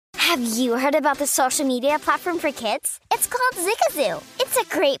Have you heard about the social media platform for kids? It's called Zigazoo. It's a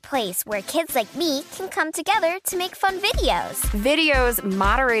great place where kids like me can come together to make fun videos. Videos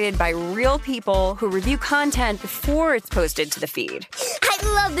moderated by real people who review content before it's posted to the feed. I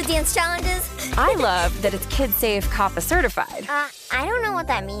love the dance challenges. I love that it's kid-safe, COPPA certified. I don't know what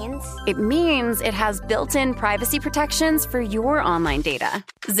that means. It means it has built-in privacy protections for your online data.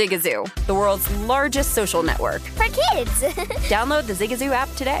 Zigazoo, the world's largest social network. For kids. Download the Zigazoo app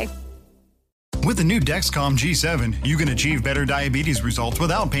today. With the new Dexcom G7, you can achieve better diabetes results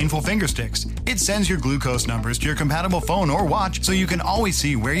without painful finger sticks. It sends your glucose numbers to your compatible phone or watch so you can always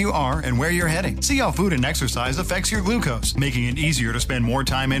see where you are and where you're heading. See how food and exercise affects your glucose, making it easier to spend more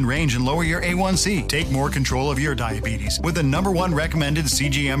time in range and lower your A1C. Take more control of your diabetes with the #1 recommended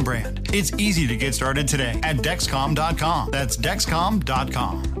CGM brand. It's easy to get started today at Dexcom.com. That's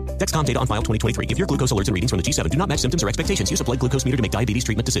Dexcom.com. Dexcom data on file 2023. If your glucose alerts and readings from the G7 do not match symptoms or expectations, use a blood glucose meter to make diabetes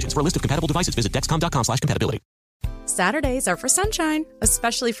treatment decisions. For a list of compatible devices, visit Dexcom.com/compatibility. Saturdays are for sunshine,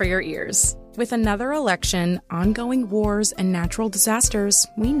 especially for your ears. With another election, ongoing wars, and natural disasters,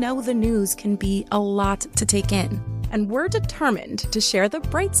 we know the news can be a lot to take in. And we're determined to share the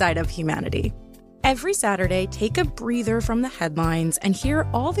bright side of humanity. Every Saturday, take a breather from the headlines and hear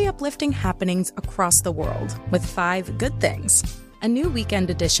all the uplifting happenings across the world with 5 Good Things, a new weekend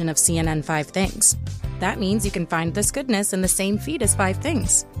edition of CNN 5 Things. That means you can find this goodness in the same feed as 5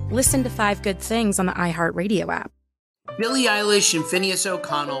 Things. Listen to 5 Good Things on the iHeartRadio app. Billie Eilish and Phineas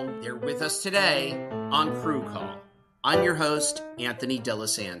O'Connell, they're with us today on Crew Call. I'm your host, Anthony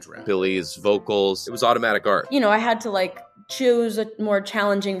D'Alessandro. Billie's vocals, it was automatic art. You know, I had to choose a more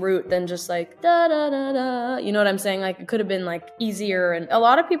challenging route than just da da da da. You know what I'm saying? It could have been easier. And a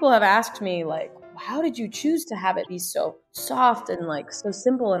lot of people have asked me how did you choose to have it be so soft and so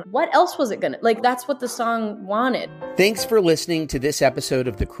simple? And what else was it gonna that's what the song wanted. Thanks for listening to this episode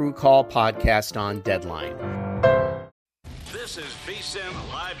of the Crew Call podcast on Deadline. This is VSiN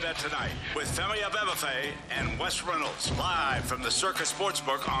Live Bet Tonight with Femi Abebefe and Wes Reynolds, live from the Circus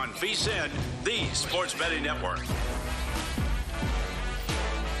Sportsbook on VSiN, the sports betting network.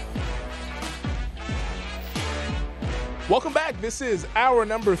 Welcome back. This is hour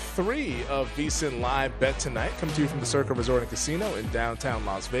number 3 of VSiN Live Bet Tonight, coming to you from the Circa Resort and Casino in downtown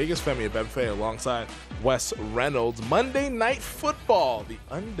Las Vegas. Femi Abebefe alongside Wes Reynolds. Monday Night Football, the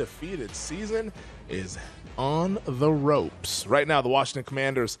undefeated season, is on the ropes. Right now, the Washington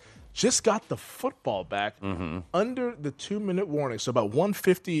Commanders just got the football back under the 2-minute warning. So about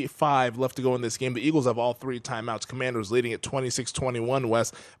 1:55 left to go in this game. The Eagles have all 3 timeouts. Commanders leading at 26-21,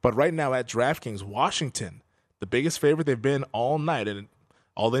 Wes. But right now at DraftKings, Washington, the biggest favorite they've been all night, and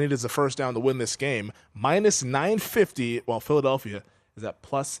all they need is a first down to win this game. Minus 950, while Philadelphia is at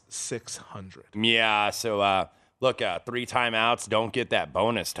plus 600. Yeah, so look, 3 timeouts, don't get that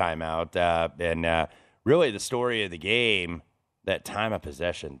bonus timeout. And really the story of the game, that time of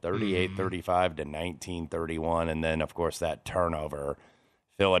possession, 38-35 to 19-31, and then, of course, that turnover.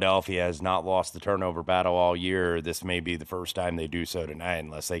 Philadelphia has not lost the turnover battle all year. This may be the first time they do so tonight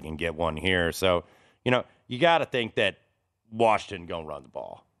unless they can get one here. So, you got to think that Washington going to run the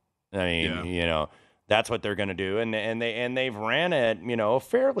ball. I mean, that's what they're going to do. And they've ran it,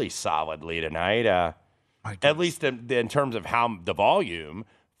 fairly solidly tonight, at least in terms of how the volume.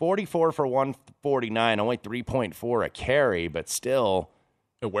 44 for 149, only 3.4 a carry, but still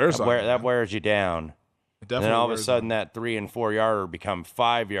it wears that wears you down. And then all of a sudden that 3 and 4 yarder become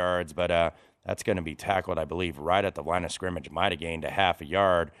 5 yards, but that's going to be tackled, I believe, right at the line of scrimmage. Might have gained a half a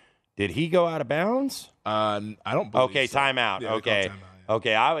yard. Did he go out of bounds? I don't believe Okay, so. timeout. Yeah, okay. timeout, yeah.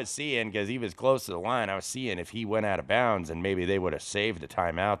 Okay, I was seeing, because he was close to the line, I was seeing if he went out of bounds and maybe they would have saved the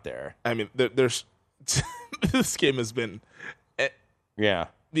timeout there. I mean, there's this game has been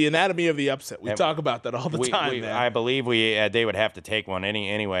the anatomy of the upset. We talk about that all the time. I believe they would have to take one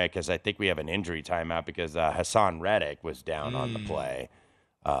anyway, because I think we have an injury timeout because Hassan Reddick was down on the play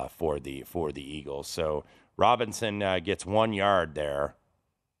for the Eagles. So Robinson gets 1 yard there.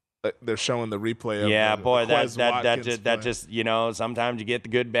 They're showing the replay of that just sometimes you get the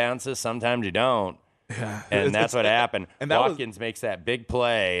good bounces, sometimes you don't. Yeah. And that's what happened. And Watkins makes that big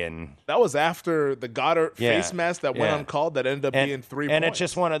play, and that was after the Goddard face mask that went uncalled that ended up being 3 points. And it's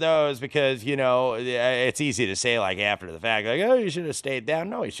just one of those because, it's easy to say after the fact, oh, you should have stayed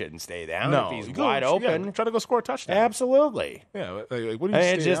down. No, he shouldn't stay down. No, if he's wide open. Try to go score a touchdown. Absolutely. Yeah, what do you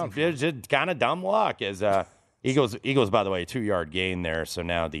stay down for? It's just kind of dumb luck. As Eagles, by the way, 2-yard gain there. So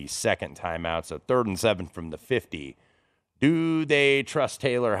now the second timeout. So 3rd and 7 from the 50. Do they trust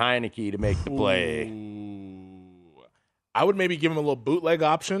Taylor Heineke to make the play? I would maybe give him a little bootleg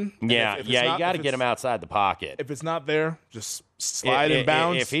option. Yeah, you got to get him outside the pocket. If it's not there, just slide and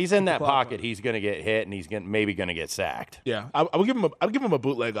bounce. If he's in that pocket, he's going to get hit, and he's maybe going to get sacked. Yeah, I'll give him a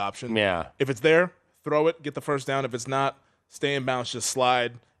bootleg option. Yeah. If it's there, throw it, get the first down. If it's not, stay in bounds, just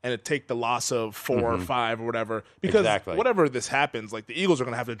slide, and it take the loss of 4 or 5 or whatever. Because whatever this happens, like the Eagles are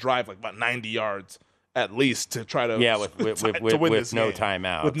going to have to drive like about 90 yards at least to try to with win this no game.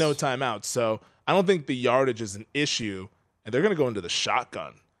 timeouts. With no timeouts. So I don't think the yardage is an issue, and they're going to go into the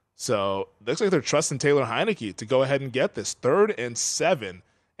shotgun. So it looks like they're trusting Taylor Heinicke to go ahead and get this 3rd and 7.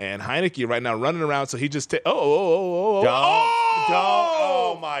 And Heinicke right now running around, so he just Oh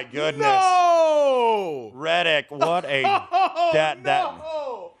my goodness. No! Reddick, what a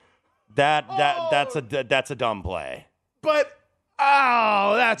that's a dumb play. But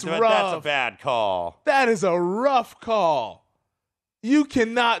that's rough. That's a bad call. That is a rough call. You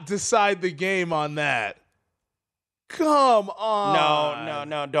cannot decide the game on that. Come on.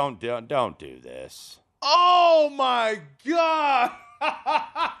 No, don't do this. Oh my God.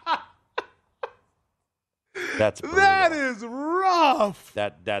 That is rough.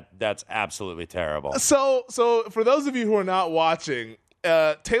 That's absolutely terrible. So for those of you who are not watching,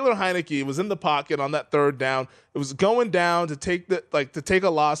 Taylor Heinicke was in the pocket on that 3rd down. It was going down to take a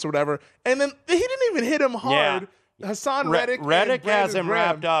loss or whatever, and then he didn't even hit him hard. Yeah. Hassan Reddick has him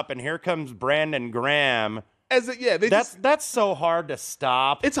wrapped up, and here comes Brandon Graham. That's so hard to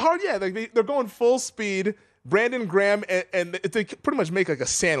stop. It's hard, yeah. Like they're going full speed. Brandon Graham and they pretty much make like a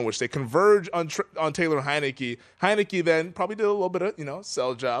sandwich. They converge on Taylor Heinicke. Heinicke then probably did a little bit of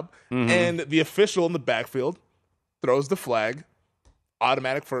sell job, and the official in the backfield throws the flag,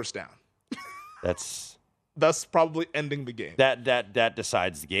 automatic first down. That's thus probably ending the game. That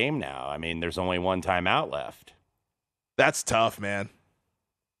decides the game now. I mean, there's only one timeout left. That's tough, man.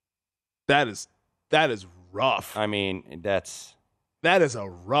 That is rough. I mean, that is a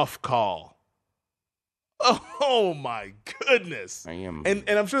rough call. Oh my goodness! And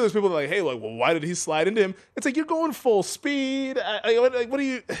I'm sure there's people that are like, hey, like, well, why did he slide into him? It's like you're going full speed. What do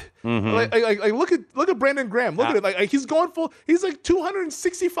you look at Brandon Graham? Look at it. Like he's going full. He's like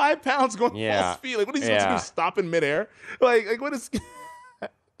 265 pounds going full speed. Like what are you supposed to do? Stop in midair? Like what is?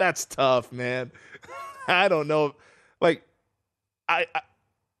 That's tough, man. I don't know. Like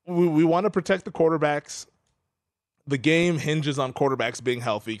we want to protect the quarterbacks. The game hinges on quarterbacks being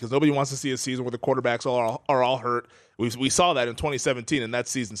healthy because nobody wants to see a season where the quarterbacks are all hurt. We saw that in 2017, and that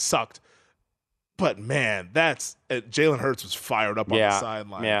season sucked. But, man, Jalen Hurts was fired up on the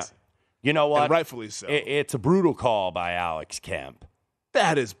sidelines. Yeah. You know what? And rightfully so. It's a brutal call by Alex Kemp.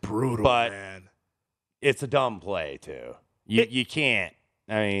 That is brutal, but man. It's a dumb play, too. You can't.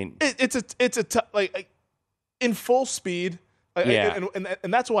 I mean. It's in full speed.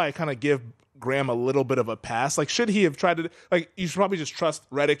 And that's why I kind of give Graham a little bit of a pass. Like, should he have tried to, like, you should probably just trust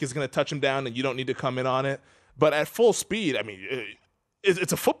Reddick is going to touch him down and you don't need to come in on it. But at full speed, I mean,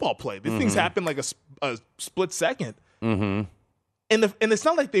 it's a football play. These things happen like a split second. Mm-hmm. And it's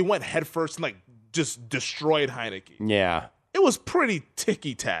not like they went head first and, like, just destroyed Heinicke. Yeah. It was pretty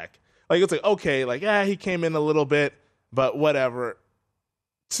ticky-tack. Like, it's like, okay, like, he came in a little bit, but whatever.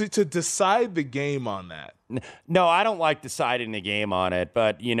 To decide the game on that. No, I don't like deciding the game on it,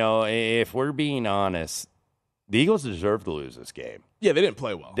 but, if we're being honest, the Eagles deserve to lose this game. Yeah, they didn't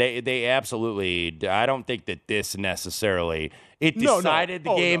play well. They absolutely – I don't think that this necessarily – it decided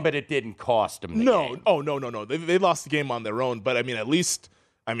the game, but it didn't cost them the game. No. They lost the game on their own, but, I mean, at least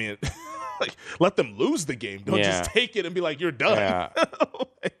 – I mean, like, let them lose the game. Don't just take it and be like, you're done. Yeah.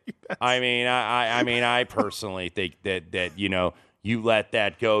 I mean, I personally think that you let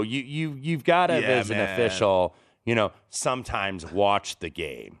that go. You've got to, as an official, sometimes watch the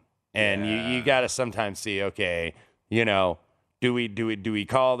game, and you got to sometimes see, okay, do we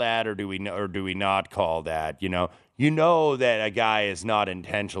call that or do we not call that? You know that a guy is not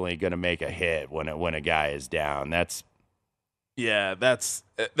intentionally going to make a hit when a guy is down. That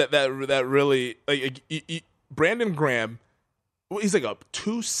really like, Brandon Graham. He's like up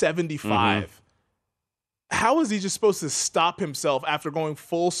 275. Mm-hmm. How is he just supposed to stop himself after going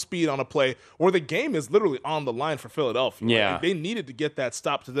full speed on a play where the game is literally on the line for Philadelphia? Yeah. Like, they needed to get that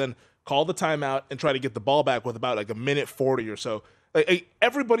stop to then call the timeout and try to get the ball back with about like a minute 40 or so. Like,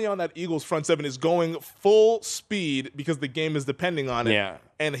 everybody on that Eagles front seven is going full speed because the game is depending on it. Yeah.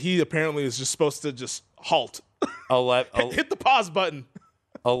 And he apparently is just supposed to just halt. Hit the pause button.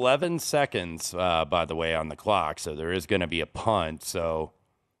 11 seconds, by the way, on the clock. So there is going to be a punt. So,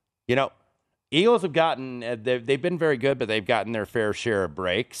 Eagles have gotten, they've been very good, but they've gotten their fair share of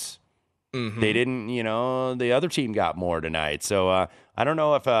breaks. They didn't, the other team got more tonight. So I don't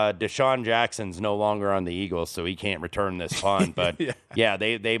know if Deshaun Jackson's no longer on the Eagles, so he can't return this punt. But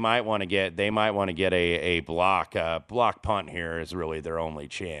they might want to get a block punt here is really their only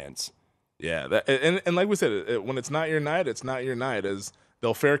chance. Yeah, and like we said, when it's not your night, it's not your night. As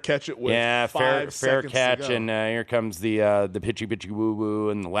they'll fair catch it with fair catch, and here comes the pitchy woo woo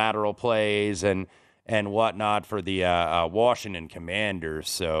and the lateral plays and whatnot for the Washington Commanders.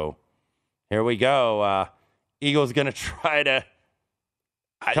 So. Here we go. Eagles going to try to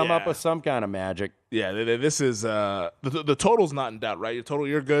come up with some kind of magic. Yeah, this is the total's not in doubt, right?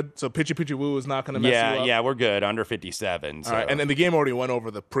 You're good. So pitchy woo is not going to mess you up. Yeah, we're good. Under 57. So. All right, and then the game already went over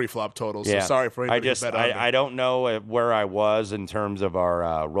the pre-flop total. So sorry for anybody who bet under. I don't know where I was in terms of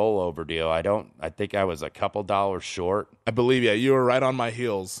our rollover deal. I think I was a couple dollars short. I believe you were right on my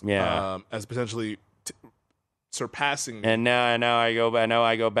heels. Yeah, as potentially. Surpassing me. And now I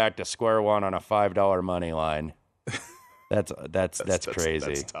go back to square one on a $5 money line. That's crazy.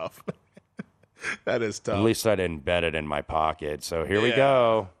 That's tough. That is tough. At least I didn't bet it in my pocket. So here we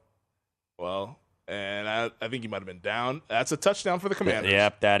go. Well, and I think you might have been down. That's a touchdown for the Commanders.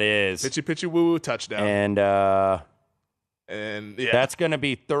 Yep, that is. Pitchy woo touchdown. And that's going to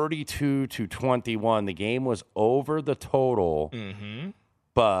be 32-21. The game was over the total,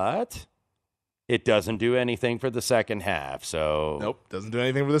 but it doesn't do anything for the second half. So nope, doesn't do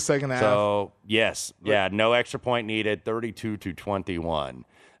anything for the second half. So no extra point needed. 32-21,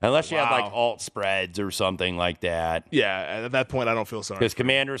 unless you had like alt spreads or something like that. Yeah, at that point I don't feel sorry because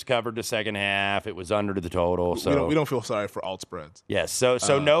Commanders covered the second half. It was under the total. So we don't feel sorry for alt spreads. Yes. So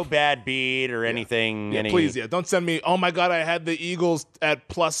no bad beat or anything. Yeah, please, don't send me. Oh my God, I had the Eagles at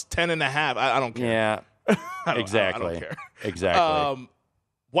plus 10.5. I don't care. Yeah. Exactly. I don't care. Exactly.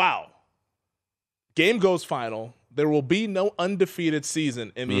 Wow. Game goes final. There will be no undefeated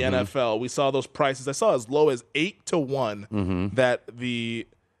season in the NFL. We saw those prices. I saw as low as 8-1 that the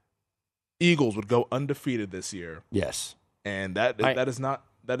Eagles would go undefeated this year. Yes, and that is not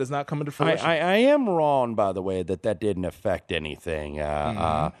coming to fruition. I am wrong, by the way, that didn't affect anything.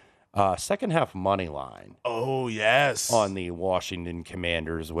 Second half money line. Oh yes, on the Washington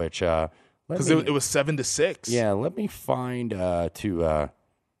Commanders, which because it was 7-6. Yeah, let me find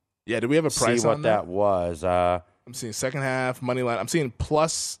Yeah, do we have a price see what on that was? I'm seeing second half money line. I'm seeing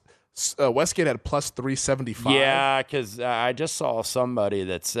plus Westgate had plus 375. Yeah, because I just saw somebody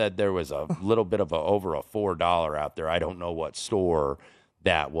that said there was a little bit of over a $4 out there. I don't know what store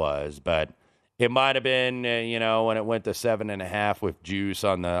that was, but it might have been when it went to 7.5 with juice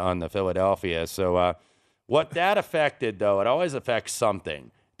on the Philadelphia. So what that affected, though, it always affects something.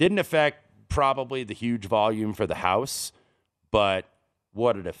 Didn't affect probably the huge volume for the house, but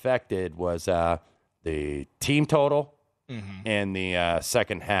what it affected was the team total and the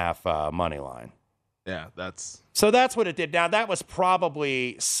second half money line. Yeah, that's what it did. Now, that was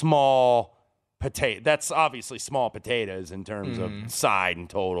probably small potato. That's obviously small potatoes in terms of side and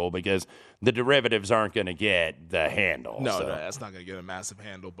total because the derivatives aren't going to get the handle. No, that's not going to get a massive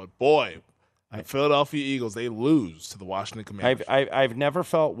handle. But, boy, the Philadelphia Eagles, they lose to the Washington Commanders. I've never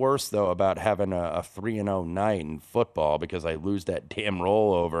felt worse, though, about having a 3-0 night in football because I lose that damn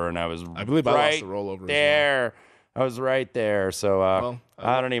rollover, and I believe I lost the rollover there. As well. I was right there, so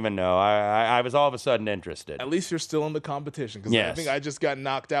I don't even know. I was all of a sudden interested. At least you're still in the competition because I think I just got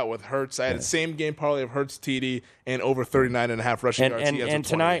knocked out with Hurts. I had the same game parlay of Hurts TD and over 39.5 rushing yards. And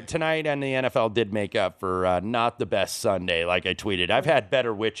tonight and the NFL did make up for not the best Sunday, like I tweeted. I've had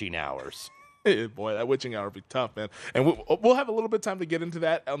better witching hours. Hey, boy, that witching hour would be tough, man. And we'll have a little bit of time to get into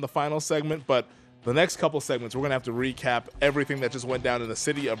that on the final segment, but the next couple segments, we're going to have to recap everything that just went down in the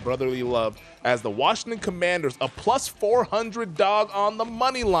city of brotherly love as the Washington Commanders, a plus 400 dog on the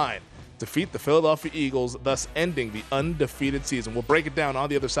money line, defeat the Philadelphia Eagles, thus ending the undefeated season. We'll break it down on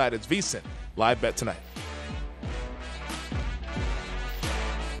the other side. It's VSiN Live Bet Tonight.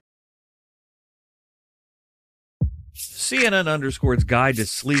 CNN_'s Guide to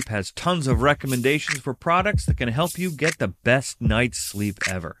Sleep has tons of recommendations for products that can help you get the best night's sleep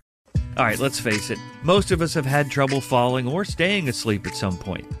ever. All right, let's face it, most of us have had trouble falling or staying asleep at some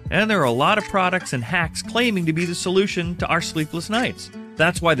point, and there are a lot of products and hacks claiming to be the solution to our sleepless nights.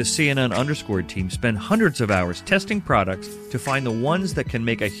 That's why the CNN_ team spend hundreds of hours testing products to find the ones that can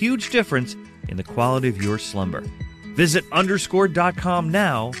make a huge difference in the quality of your slumber. Visit underscore.com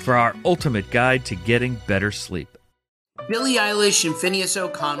now for our ultimate guide to getting better sleep. Billie Eilish and Phineas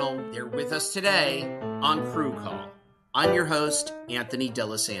O'Connell, they're with us today on Crew Call. I'm your host, Anthony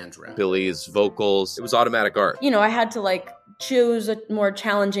D'Alessandro. Billy's vocals, it was automatic art. I had to choose a more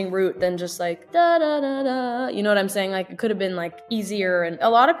challenging route than just da da da da. You know what I'm saying? It could have been easier. And a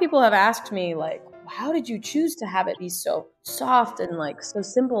lot of people have asked me how did you choose to have it be so soft and so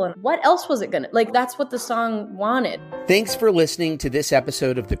simple? And what else was it gonna that's what the song wanted. Thanks for listening to this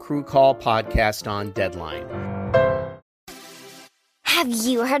episode of the Crew Call podcast on Deadline. Have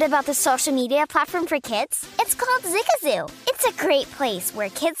you heard about the social media platform for kids? It's called Zigazoo. It's a great place where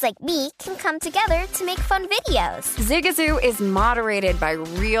kids like me can come together to make fun videos. Zigazoo is moderated by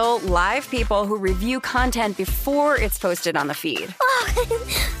real, live people who review content before it's posted on the feed. Oh,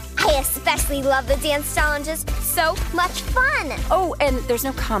 I especially love the dance challenges. So much fun. Oh, and there's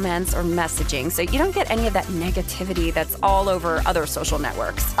no comments or messaging, so you don't get any of that negativity that's all over other social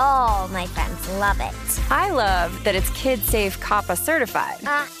networks. Oh, my friends love it. I love that it's KidSafe COPPA certified.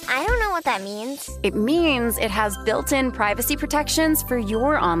 I don't know what that means. It means it has built-in privacy protections for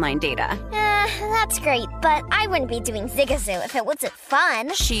your online data. That's great, but I wouldn't be doing Zigazoo if it wasn't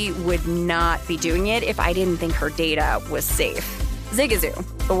fun. She would not be doing it if I didn't think her data was safe.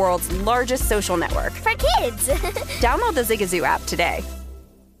 Zigazoo, the world's largest social network. For kids! Download the Zigazoo app today.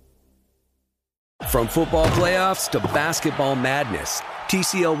 From football playoffs to basketball madness,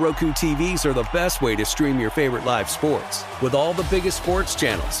 TCL Roku TVs are the best way to stream your favorite live sports. With all the biggest sports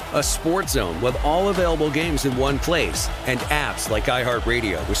channels, a sports zone with all available games in one place, and apps like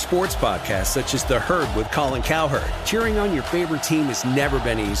iHeartRadio with sports podcasts such as The Herd with Colin Cowherd. Cheering on your favorite team has never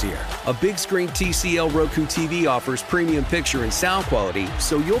been easier. A big screen TCL Roku TV offers premium picture and sound quality,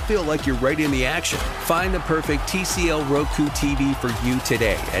 so you'll feel like you're right in the action. Find the perfect TCL Roku TV for you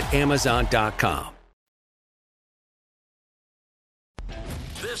today at Amazon.com.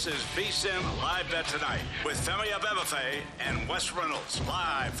 This is VSiN Live Bet Tonight with Femi Abebefe and Wes Reynolds,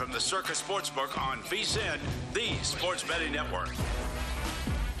 live from the Circus Sportsbook on VSiN, the sports betting network.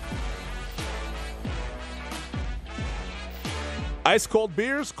 Ice cold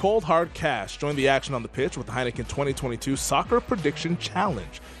beers, cold hard cash. Join the action on the pitch with the Heineken 2022 Soccer Prediction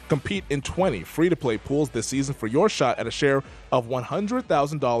Challenge. Compete in 20 free-to-play pools this season for your shot at a share of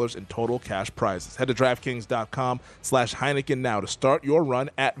 $100,000 in total cash prizes. Head to DraftKings.com/Heineken now to start your run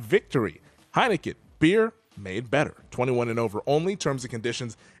at victory. Heineken, beer made better. 21 and over only. Terms and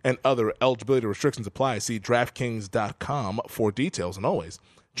conditions and other eligibility restrictions apply. See DraftKings.com for details. And always,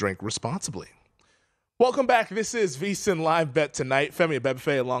 drink responsibly. Welcome back. This is VSiN Live Bet Tonight. Femi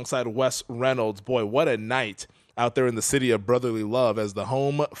Abebefe alongside Wes Reynolds. Boy, what a night out there in the city of brotherly love as the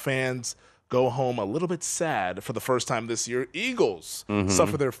home fans go home a little bit sad for the first time this year. Eagles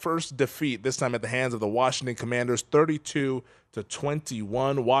suffer their first defeat, this time at the hands of the Washington Commanders,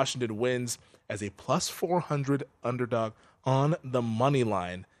 32-21. Washington wins as a plus 400 underdog on the money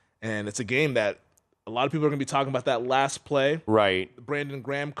line. And it's a game that a lot of people are going to be talking about that last play. Right. Brandon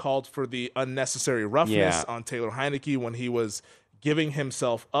Graham called for the unnecessary roughness on Taylor Heineke when he was giving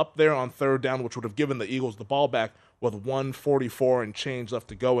himself up there on third down, which would have given the Eagles the ball back with 1:44 and change left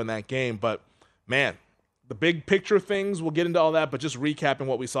to go in that game. But, man, the big picture things, we'll get into all that, but just recapping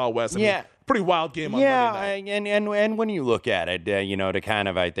what we saw, Wes. I mean, pretty wild game on Monday night. And when you look at it, to kind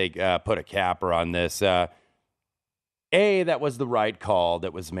of, I think, put a capper on this, that was the right call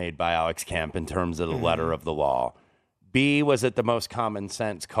that was made by Alex Kemp in terms of the letter of the law. B, was it the most common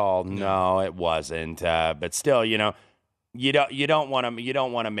sense call? No, it wasn't. But still, you don't want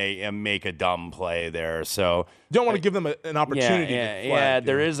to make a dumb play there. So you don't want to give them an opportunity.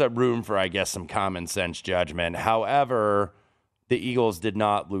 There is a room for, I guess, some common sense judgment. However, the Eagles did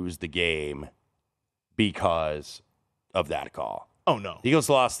not lose the game because of that call. Oh, no. The Eagles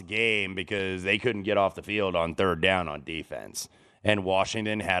lost the game because they couldn't get off the field on third down on defense. And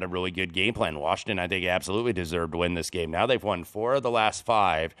Washington had a really good game plan. Washington, I think, absolutely deserved to win this game. Now they've won 4 of the last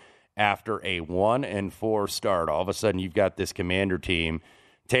 5 after a 1-4 start. All of a sudden, you've got this Commander team.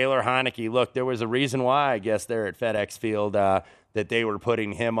 Taylor Heineke, look, there was a reason why, I guess, there at FedEx Field that they were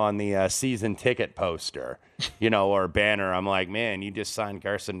putting him on the season ticket poster, or banner. I'm like, man, you just signed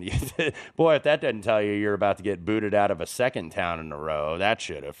Carson. Boy, if that doesn't tell you you're about to get booted out of a second town in a row, that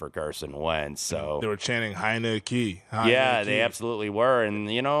should have for Carson Wentz. So they were chanting Heineke. Yeah, they absolutely were. And,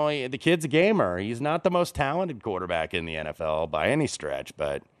 the kid's a gamer. He's not the most talented quarterback in the NFL by any stretch,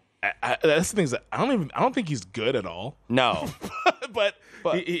 but that's the thing is that I don't think he's good at all. No, but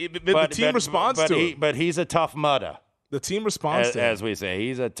the team responds to him. But he's a tough mudda. The team responds to him. As we say,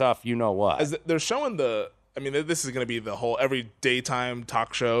 he's a tough you-know-what. As they're showing this is going to be the whole every daytime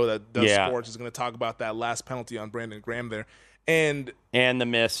talk show that does sports is going to talk about that last penalty on Brandon Graham there. And the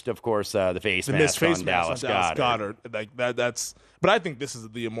missed, of course, the face mask on Dallas Goedert. Like that's. But I think this is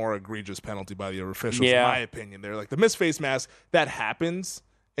the more egregious penalty by the officials, Yeah. in my opinion. They're like the missed face mask, that happens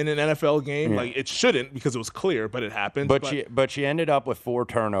in an NFL game. Like it shouldn't because it was clear, but it happened. But you ended up with 4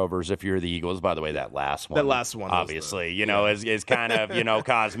 turnovers if you're the Eagles. By the way, that last one obviously, is kind of,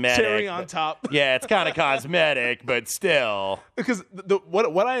 cosmetic. Cherry on top. Yeah, it's kind of cosmetic, but still. Because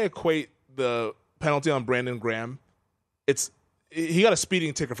what I equate the penalty on Brandon Graham, he got a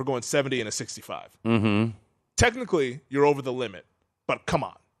speeding ticket for going 70 and a 65. Mm-hmm. Technically, you're over the limit, but come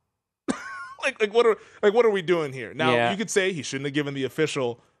on. what are we doing here? Now, you could say he shouldn't have given the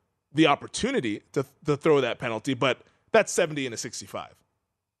official the opportunity to throw that penalty, but that's 70 and a 65,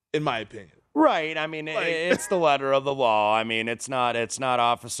 in my opinion. Right. I mean, it's the letter of the law. I mean, it's not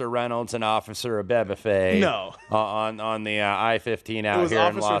Officer Reynolds and Officer Abebefe. No. On the I-15 out here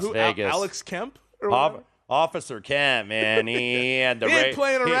in Las Vegas. Alex Kemp? Or Officer Kemp, man, he had the he ain't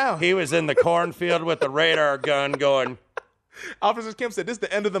playing around. He was in the cornfield with the radar gun going. Officer Kemp said, "This is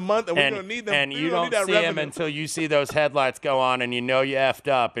the end of the month, and we're going to need them." And you don't see him until you see those headlights go on, and you know you effed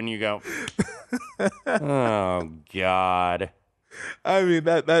up, and you go, "Oh God." I mean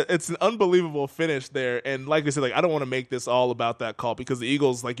that it's an unbelievable finish there, and like I said, I don't want to make this all about that call because the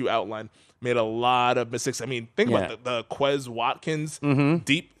Eagles, like you outlined, made a lot of mistakes. I mean, think about the Quez Watkins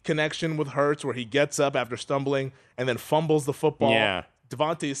deep connection with Hurts, where he gets up after stumbling and then fumbles the football. Yeah.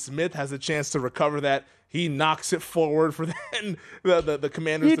 Devontae Smith has a chance to recover that. He knocks it forward for the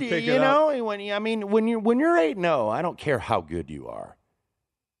Commanders to pick it up. When you're 8-0, I don't care how good you are,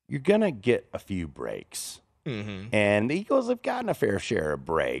 you're gonna get a few breaks. Mm-hmm. And the Eagles have gotten a fair share of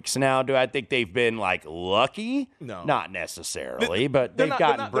breaks. Now, do I think they've been lucky? No, not necessarily. But they've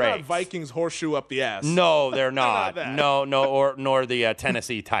gotten breaks. They're not Vikings horseshoe up the ass. No, they're not. Nor the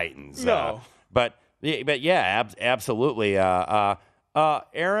Tennessee Titans. No, but yeah, absolutely.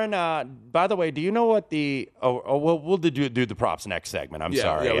 Aaron, by the way, do you know what we'll do the props next segment. I'm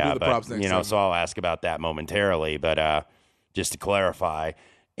sorry. Yeah, we'll do the props next segment. So I'll ask about that momentarily. But just to clarify.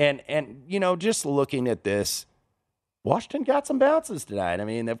 And just looking at this, Washington got some bounces tonight. I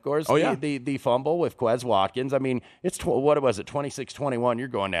mean, of course, the fumble with Quez Watkins. I mean, it's what was it, 26-21? You're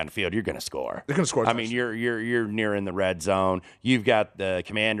going down the field. You're going to score. They're going to score. I mean, you're nearing the red zone. You've got the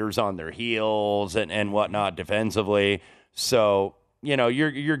Commanders on their heels and whatnot defensively. So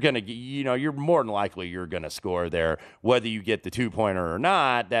you're going to you're more than likely you're going to score there. Whether you get the 2-pointer or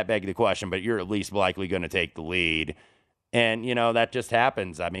not, that begs the question. But you're at least likely going to take the lead. And, that just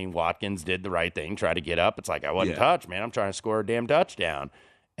happens. I mean, Watkins did the right thing, try to get up. It's like, I wasn't touched, man. I'm trying to score a damn touchdown.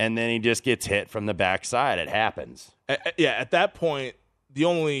 And then he just gets hit from the backside. It happens. At that point, the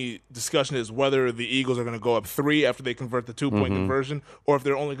only discussion is whether the Eagles are going to go up 3 after they convert the 2-point conversion, or if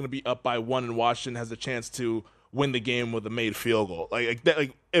they're only going to be up by 1 and Washington has a chance to win the game with a made field goal.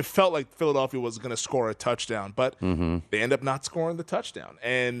 It felt like Philadelphia was going to score a touchdown, but they end up not scoring the touchdown.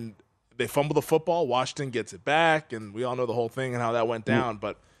 And they fumble the football. Washington gets it back, and we all know the whole thing and how that went down.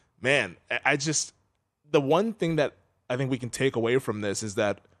 But, man, the one thing that I think we can take away from this is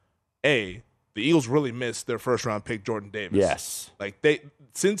that, the Eagles really missed their first-round pick, Jordan Davis. Yes.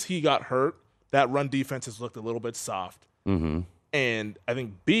 Since he got hurt, that run defense has looked a little bit soft. Mm-hmm. And I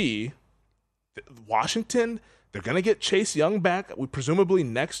think, Washington, they're going to get Chase Young back, presumably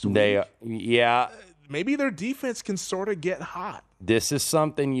next week. Maybe their defense can sort of get hot. This is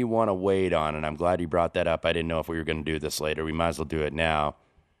something you want to wait on, and I'm glad you brought that up. I didn't know if we were going to do this later. We might as well do it now.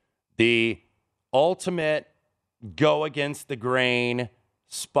 The ultimate go against the grain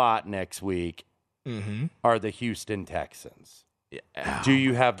spot next week are the Houston Texans. Yeah. Do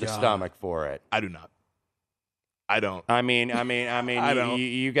you have the stomach for it? I do not. I don't. I mean, I don't.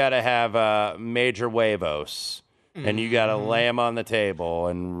 You got to have major huevos, and you got to lay them on the table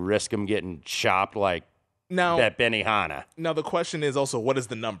and risk them getting chopped like that Benihana. Now, the question is also, what is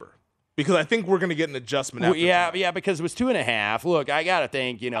the number? Because I think we're going to get an adjustment after yeah, because it was 2.5. Look, I got to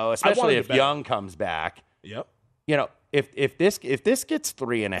think, especially if Young comes back. Yep. If this gets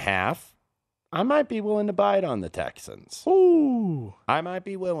 3.5, I might be willing to buy it on the Texans. Ooh. I might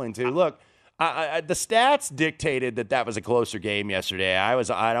be willing to. Look, the stats dictated that was a closer game yesterday.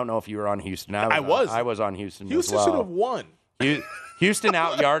 I don't know if you were on Houston. I was on Houston. Houston as well. should have won. Houston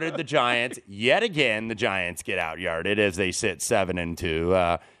out-yarded the Giants. Yet again, the Giants get out-yarded as they sit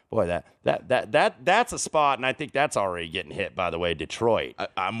 7-2. Boy, that's a spot, and I think that's already getting hit, by the way, Detroit.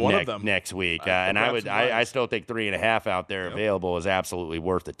 I'm one of them. Next week. I still think 3.5 out there available is absolutely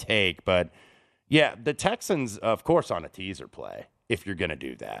worth the take. But, yeah, the Texans, of course, on a teaser play, if you're going to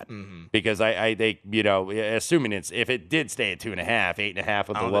do that. Because assuming if it did stay at 2.5, 8.5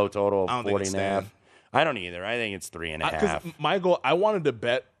 with the low total of 40.5. I don't either. I think it's 3.5. Because my goal, I wanted to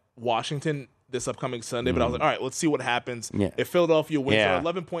bet Washington this upcoming Sunday, but I was like, all right, let's see what happens. Yeah. If Philadelphia wins, Yeah.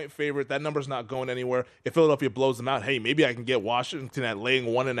 they're 11-point favorite. That number's not going anywhere. If Philadelphia blows them out, hey, maybe I can get Washington at laying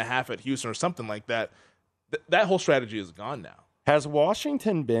 1.5 at Houston or something like that. That whole strategy is gone now. Has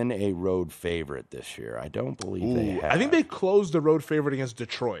Washington been a road favorite this year? I don't believe they have. I think they closed the road favorite against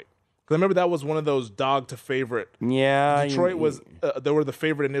Detroit. Because I remember that was one of those dog to favorite. Yeah. Detroit was, they were the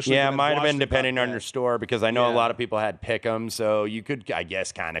favorite initially. Yeah, it but then might have been Washington depending got on your store because I know a lot of people had Pick'em, so you could, I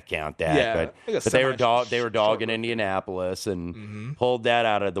guess, kind of count that. Yeah, but they were dogging Indianapolis and pulled that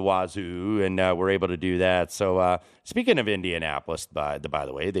out of the wazoo, and were able to do that. So speaking of Indianapolis, by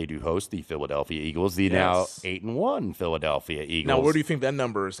the way, they do host the Philadelphia Eagles, the now 8-1 Philadelphia Eagles. Now, where do you think that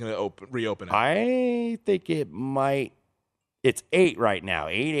number is going to reopen at? I think it might. It's 8 right now,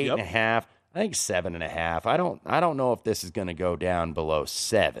 8.5. I think 7.5. I don't know if this is going to go down below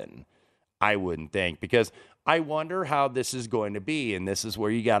 7. I wouldn't think, because I wonder how this is going to be, and this is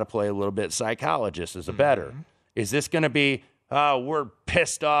where you got to play a little bit psychologist as a bettor. Is this going to be, we're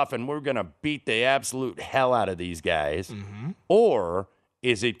pissed off and we're going to beat the absolute hell out of these guys, or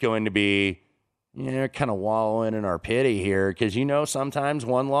is it going to be, kind of wallowing in our pity here, because sometimes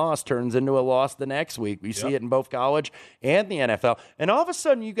one loss turns into a loss the next week. We see it in both college and the NFL. And all of a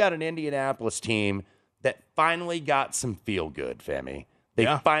sudden, you got an Indianapolis team that finally got some feel good, Femi. They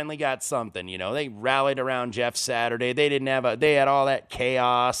finally got something. They rallied around Jeff Saturday. They didn't have they had all that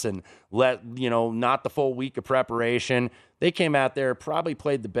chaos and not the full week of preparation. They came out there, probably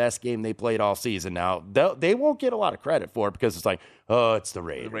played the best game they played all season. Now, they won't get a lot of credit for it because it's like, oh, it's the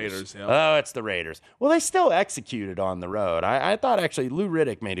Raiders. Oh, it's the Raiders. Well, they still executed on the road. I thought, actually, Lou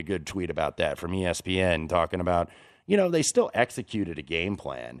Riddick made a good tweet about that from ESPN, talking about, they still executed a game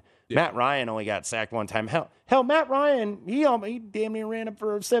plan. Yeah. Matt Ryan only got sacked one time. Hell, Matt Ryan, he damn near ran up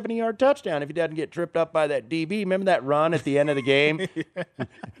for a 70-yard touchdown if he doesn't get tripped up by that DB. Remember that run at the end of the game?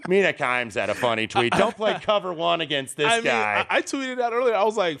 Mina Kimes had a funny tweet. Don't play cover one against this guy. I tweeted out earlier. I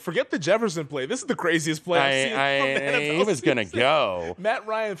was like, forget the Jefferson play. This is the craziest play I've seen from the NFL He was going to go. Matt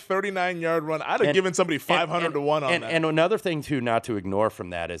Ryan, 39-yard run. I'd have given somebody 500 to 1 on that. And another thing, too, not to ignore from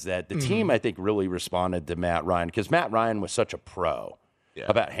that is that the team, I think, really responded to Matt Ryan because Matt Ryan was such a pro.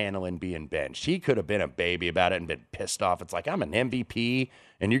 About handling being benched. He could have been a baby about it and been pissed off. It's like, I'm an MVP,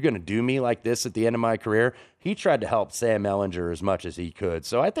 and you're going to do me like this at the end of my career? He tried to help Sam Ehlinger as much as he could.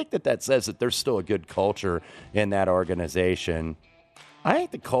 So I think that says that there's still a good culture in that organization. I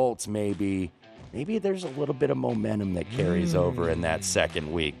think the Colts maybe there's a little bit of momentum that carries over in that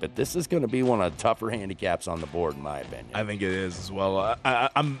second week. But this is going to be one of the tougher handicaps on the board, in my opinion. I think it is as well.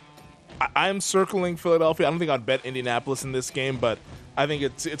 I'm circling Philadelphia. I don't think I'd bet Indianapolis in this game, but I think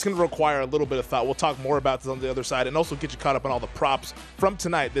it's going to require a little bit of thought. We'll talk more about this on the other side and also get you caught up on all the props from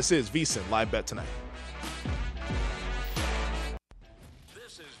tonight. This is VSiN Live Bet Tonight.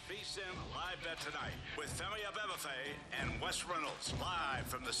 This is VSiN Live Bet Tonight with Femi Abebefe and Wes Reynolds, live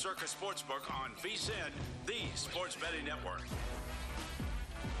from the Circus Sportsbook on VSiN, the sports betting network.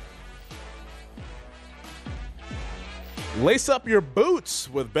 Lace up your boots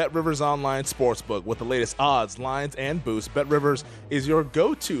with BetRivers Online Sportsbook. With the latest odds, lines, and boosts, BetRivers is your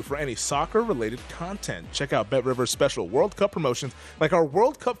go-to for any soccer-related content. Check out BetRivers' special World Cup promotions like our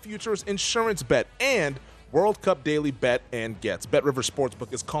World Cup Futures Insurance Bet and World Cup Daily Bet and Gets. BetRivers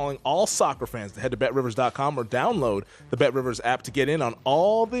Sportsbook is calling all soccer fans to head to BetRivers.com or download the BetRivers app to get in on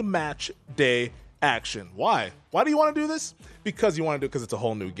all the match day action. Why? Why do you want to do this? Because you want to do it because it's a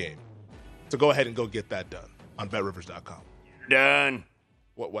whole new game. So go ahead and go get that done on BetRivers.com. Done.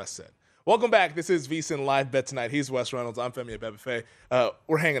 What Wes said. Welcome back. This is VSiN Live Bet Tonight. He's Wes Reynolds. I'm Femi Abebefe.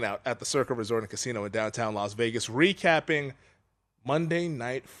 We're hanging out at the Circa Resort and Casino in downtown Las Vegas, recapping Monday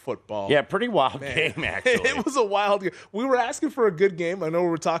Night Football. Yeah, pretty wild game, actually. It was a wild game. We were asking for a good game. I know we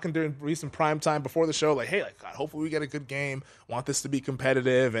were talking during recent prime time before the show, God, hopefully we get a good game. Want this to be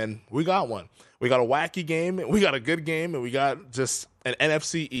competitive, and we got one. We got a wacky game, we got a good game, and we got just an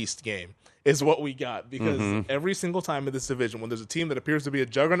NFC East game. Is what we got, because every single time in this division, when there's a team that appears to be a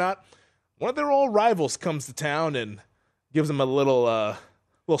juggernaut, one of their old rivals comes to town and gives them a little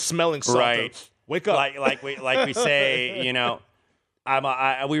smelling salt. Right. Wake up. Like we say,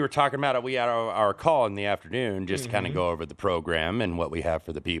 we were talking about it. We had our call in the afternoon just to kind of go over the program and what we have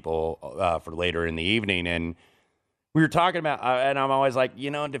for the people for later in the evening. And we were talking about, and I'm always like,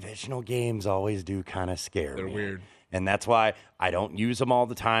 divisional games always do kind of scare me. They're weird. And that's why I don't use them all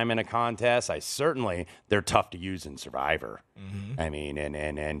the time in a contest. They're tough to use in Survivor. I mean,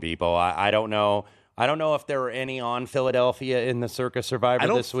 and people, I don't know. I don't know if there were any on Philadelphia in the Circa Survivor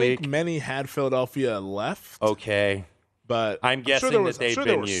this week. I don't think many had Philadelphia left. Okay. But I'm guessing there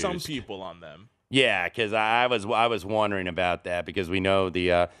been were used. some people on them. Yeah, because I was wondering about that, because we know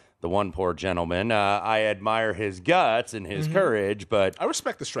the one poor gentleman. I admire his guts and his courage, but I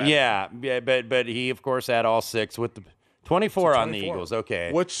respect the strategy. Yeah, but he, of course, had all 6 with the 24 on the Eagles.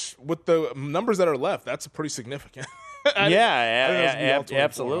 Okay. Which, with the numbers that are left, that's pretty significant.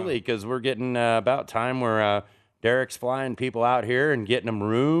 Absolutely, because we're getting about time where Derek's flying people out here and getting them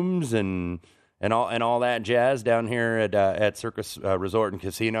rooms and all that jazz down here at Circus Resort and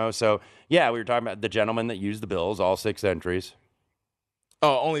Casino. So, yeah, we were talking about the gentleman that used the Bills, all 6 entries.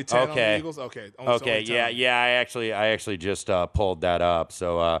 Oh, only 10 on the Eagles? Okay. Only yeah. I actually just pulled that up.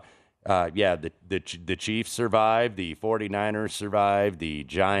 So, the Chiefs survived, the 49ers survived, the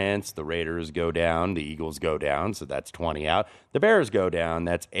Giants, the Raiders go down, the Eagles go down, so that's 20 out. The Bears go down,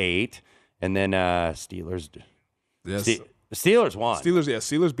 that's 8, and then Steelers. Yes. The Steelers won.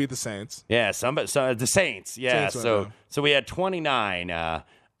 Steelers beat the Saints. Yeah, the Saints. Yeah, so we had 29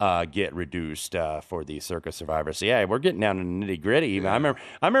 get reduced for the Circus Survivor. So yeah, we're getting down to the nitty gritty. Yeah.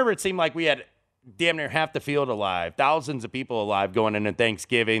 I remember it seemed like we had damn near half the field alive, thousands of people alive going into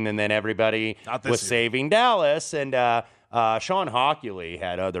Thanksgiving, and then everybody was saving Dallas. And Sean Hockley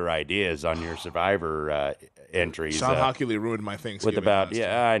had other ideas on your Survivor entries. Sean Hockley ruined my Thanksgiving.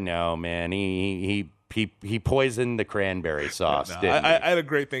 I know, man. He poisoned the cranberry sauce. I had a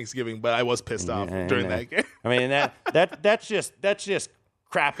great Thanksgiving, but I was pissed off during that game. I mean that's just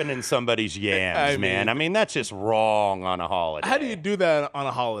crapping in somebody's yams, man. I mean, that's just wrong on a holiday. How do you do that on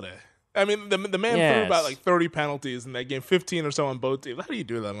a holiday? I mean, the man threw about like 30 penalties in that game, 15 or so on both teams. How do you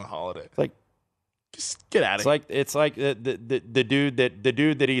do that on a holiday? Like, just get out of here. It's like the dude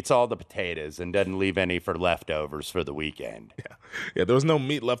that eats all the potatoes and doesn't leave any for leftovers for the weekend. Yeah. There was no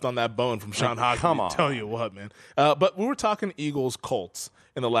meat left on that bone from Sean Hockley. Come on, tell you what, man. But we were talking Eagles Colts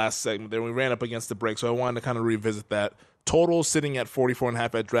in the last segment. Then we ran up against the break, so I wanted to kind of revisit that. Total sitting at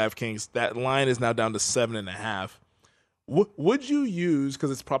 44.5 at DraftKings. That line is now down to 7.5. Would you use,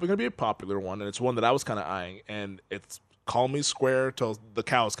 because it's probably going to be a popular one, and it's one that I was kind of eyeing, and it's call me square till the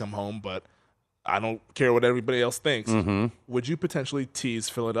cows come home, but I don't care what everybody else thinks. Would you potentially tease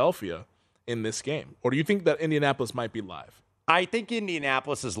Philadelphia in this game? Or do you think that Indianapolis might be live? I think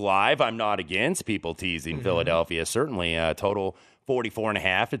Indianapolis is live. I'm not against people teasing Philadelphia. Certainly, total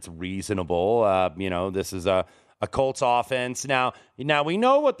 44.5. It's reasonable. This is a Colts offense. Now we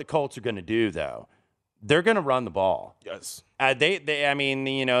know what the Colts are going to do, though. They're going to run the ball. Yes.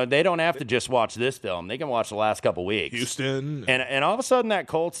 They don't have to just watch this film. They can watch the last couple weeks. Houston. And all of a sudden, that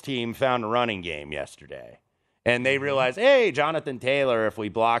Colts team found a running game yesterday. And they realized, hey, Jonathan Taylor, if we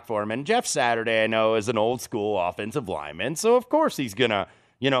block for him. And Jeff Saturday, I know, is an old school offensive lineman. So, of course, he's going to,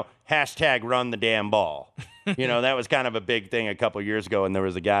 hashtag run the damn ball. That was kind of a big thing a couple years ago. And there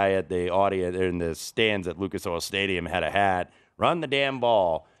was a guy at the audience in the stands at Lucas Oil Stadium had a hat, run the damn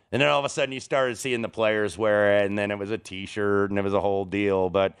ball. And then all of a sudden you started seeing the players wear it, and then it was a T-shirt, and it was a whole deal.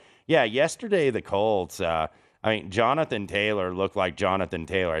 But, yeah, yesterday the Colts, Jonathan Taylor looked like Jonathan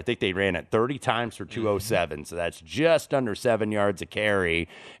Taylor. I think they ran it 30 times for 207, so that's just under 7 yards a carry.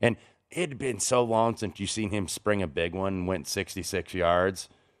 And it had been so long since you've seen him spring a big one and went 66 yards.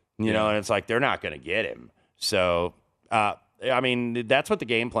 And it's like they're not going to get him. So, that's what the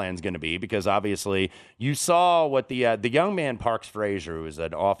game plan is going to be, because obviously you saw what the young man Parks Frazier, who is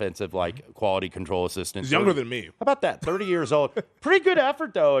an offensive quality control assistant. He's younger than me. How about that? 30 years old. Pretty good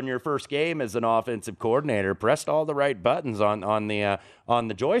effort though in your first game as an offensive coordinator. Pressed all the right buttons on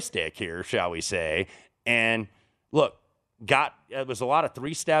the joystick here, shall we say? And look, it was a lot of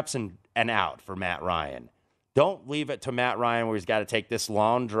 3 steps and out for Matt Ryan. Don't leave it to Matt Ryan where he's got to take this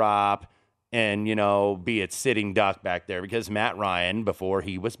long drop and, be a sitting duck back there, because Matt Ryan, before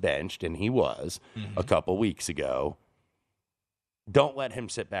he was benched, and he was a couple weeks ago, don't let him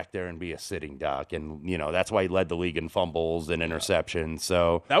sit back there and be a sitting duck. And, that's why he led the league in fumbles and interceptions.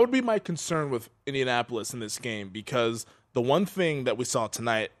 So that would be my concern with Indianapolis in this game, because the one thing that we saw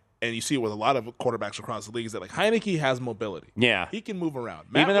tonight, and you see it with a lot of quarterbacks across the league, is that Heineke has mobility. Yeah. He can move around.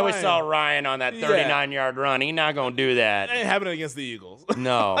 Even though we saw Ryan on that 39-yard run, he's not going to do that. That ain't happening against the Eagles.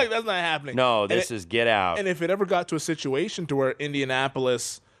 No. That's not happening. No, this is get out. And if it ever got to a situation to where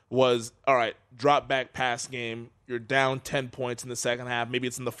Indianapolis was, all right, drop back pass game, you're down 10 points in the second half, maybe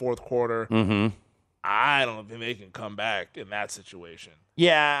it's in the fourth quarter, I don't think they can come back in that situation.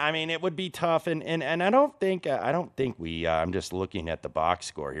 Yeah, it would be tough, and I don't think we. I'm just looking at the box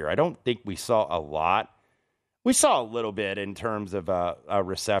score here. I don't think we saw a lot. We saw a little bit in terms of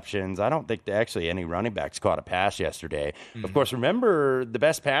receptions. I don't think actually any running backs caught a pass yesterday. Of course, remember the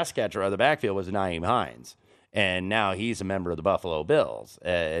best pass catcher out of the backfield was Nyheim Hines, and now he's a member of the Buffalo Bills.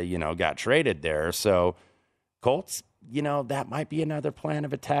 Got traded there, so Colts that might be another plan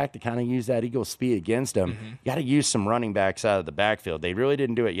of attack to kind of use that Eagles speed against them. You got to use some running backs out of the backfield. They really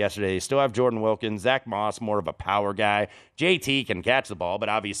didn't do it yesterday. They still have Jordan Wilkins, Zach Moss, more of a power guy. JT can catch the ball, but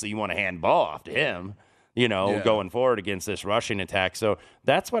obviously you want to hand the ball off to him, going forward against this rushing attack. So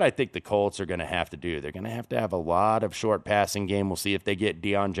that's what I think the Colts are going to have to do. They're going to have a lot of short passing game. We'll see if they get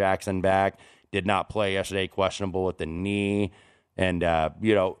Deion Jackson back. Did not play yesterday, questionable with the knee. And,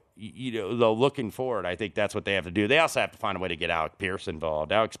 though looking forward, I think that's what they have to do. They also have to find a way to get Alec Pierce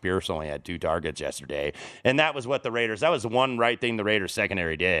involved. Alex Pierce only had 2 targets yesterday. And that was what that was the one right thing the Raiders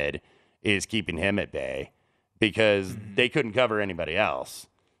secondary did, is keeping him at bay, because they couldn't cover anybody else.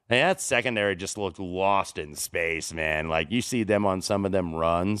 And that secondary just looked lost in space, man. Like, you see them on some of them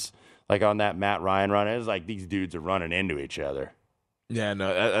runs, like on that Matt Ryan run. It was like these dudes are running into each other. Yeah,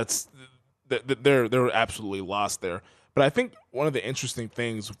 no, they're absolutely lost there. But I think one of the interesting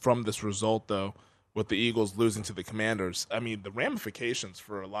things from this result, though, with the Eagles losing to the Commanders, I mean, the ramifications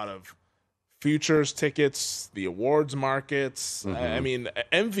for a lot of futures tickets, the awards markets. I mean,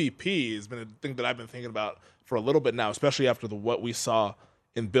 MVP has been a thing that I've been thinking about for a little bit now, especially after what we saw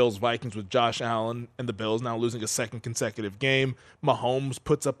in Bills-Vikings with Josh Allen and the Bills now losing a second consecutive game. Mahomes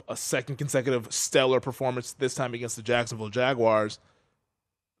puts up a second consecutive stellar performance, this time against the Jacksonville Jaguars.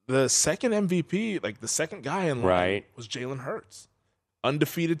 The second MVP, like the second guy in line, was Jalen Hurts.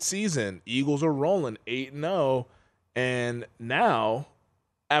 Undefeated season. Eagles are rolling 8-0. And now,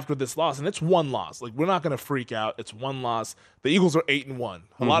 after this loss, and it's one loss. Like, we're not going to freak out. It's one loss. The Eagles are 8-1.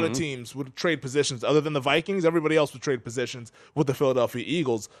 A lot of teams would trade positions. Other than the Vikings, everybody else would trade positions with the Philadelphia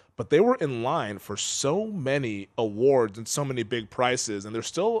Eagles. But they were in line for so many awards and so many big prizes. And there's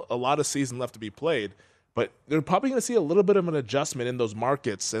still a lot of season left to be played. But they're probably going to see a little bit of an adjustment in those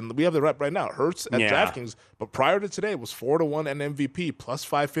markets. And we have the rep right now. Hurts at DraftKings, but prior to today was 4-1 and MVP, plus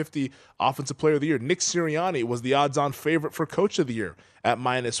 550 Offensive Player of the Year. Nick Sirianni was the odds-on favorite for Coach of the Year at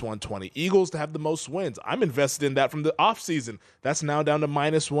minus 120. Eagles to have the most wins. I'm invested in that from the offseason. That's now down to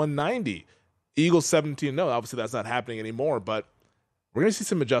minus 190. Eagles 17-0. Obviously, that's not happening anymore, but we're going to see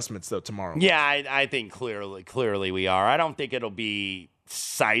some adjustments, though, tomorrow. Yeah, I think clearly we are. I don't think it'll be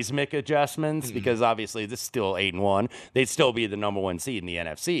seismic adjustments because obviously this is still 8-1. They'd still be the number 1 seed in the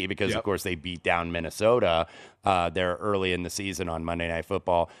NFC because, of course, they beat down Minnesota there early in the season on Monday Night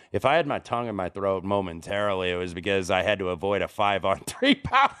Football. If I had my tongue in my throat momentarily, it was because I had to avoid a 5-on-3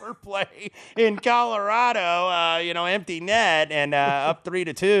 power play in Colorado, empty net and up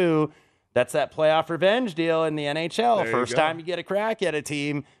 3-2. That's that playoff revenge deal in the NHL. First time you get a crack at a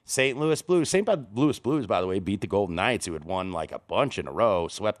team, St. Louis Blues. St. Louis Blues, by the way, beat the Golden Knights, who had won like a bunch in a row,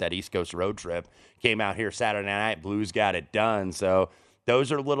 swept that East Coast road trip, came out here Saturday night. Blues got it done. So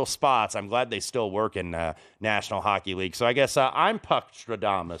those are little spots. I'm glad they still work in National Hockey League. So I guess I'm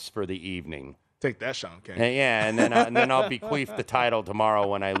Puckstradamus for the evening. Take that, Sean King. Yeah, and then I'll bequeath the title tomorrow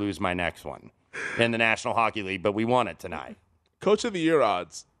when I lose my next one in the National Hockey League, but we won it tonight. Coach of the Year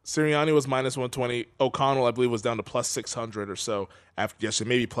odds. Sirianni was minus 120. O'Connell, I believe, was down to plus 600 or so after yesterday,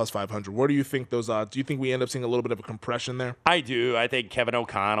 maybe plus 500. Where do you think those odds? Do you think we end up seeing a little bit of a compression there? I do. I think Kevin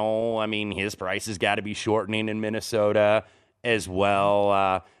O'Connell, his price has got to be shortening in Minnesota as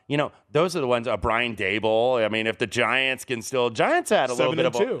well. Those are the ones. Brian Daboll. If the Giants can still, Giants had a little bit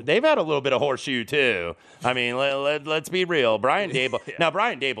of, they've had a little bit of horseshoe too. Let's be real. Brian Daboll. Now,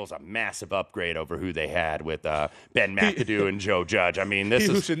 Brian Daboll's a massive upgrade over who they had with Ben McAdoo and Joe Judge.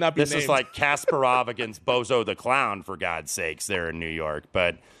 This is like Kasparov against Bozo the Clown, for God's sakes, there in New York.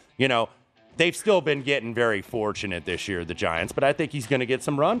 But they've still been getting very fortunate this year, the Giants, but I think he's going to get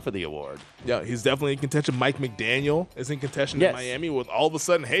some run for the award. Yeah, he's definitely in contention. Mike McDaniel is in contention in Miami with all of a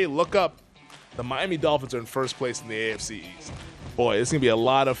sudden, hey, look up. The Miami Dolphins are in first place in the AFC East. Boy, it's going to be a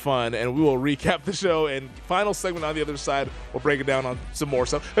lot of fun, and we will recap the show. And final segment on the other side, we'll break it down on some more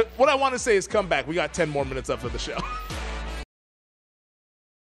stuff. What I want to say is come back. We got 10 more minutes left of the show.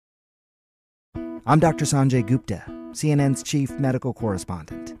 I'm Dr. Sanjay Gupta, CNN's chief medical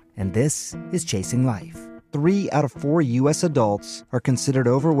correspondent, and this is Chasing Life. 3 out of 4 U.S. adults are considered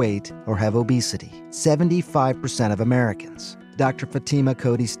overweight or have obesity. 75% of Americans. Dr. Fatima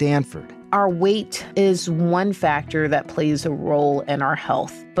Cody Stanford. Our weight is one factor that plays a role in our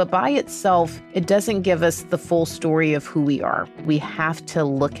health, but by itself, it doesn't give us the full story of who we are. We have to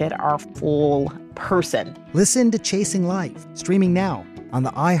look at our full person. Listen to Chasing Life, streaming now on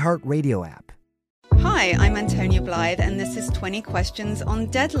the iHeartRadio app. Hi, I'm Antonia Blythe, and this is 20 Questions on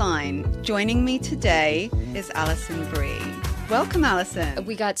Deadline. Joining me today is Alison Brie. Welcome, Allison.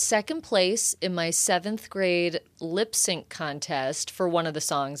 We got second place in my 7th grade lip sync contest for one of the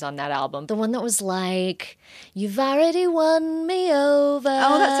songs on that album. The one that was like, "You've already won me over."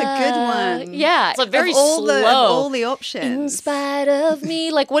 Oh, that's a good one. Yeah. It's like very of all slow. Of all the options. In spite of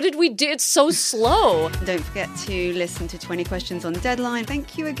me. Like, what did we do? It's so slow. Don't forget to listen to 20 Questions on Deadline.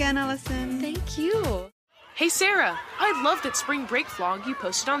 Thank you again, Allison. Thank you. Hey, Sarah, I love that spring break vlog you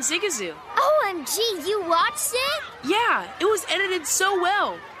posted on Zigazoo. OMG, you watched it? Yeah, it was edited so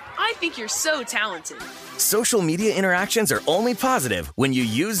well. I think you're so talented. Social media interactions are only positive when you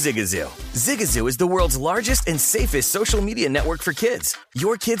use Zigazoo. Zigazoo is the world's largest and safest social media network for kids.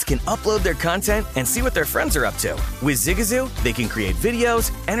 Your kids can upload their content and see what their friends are up to. With Zigazoo, they can create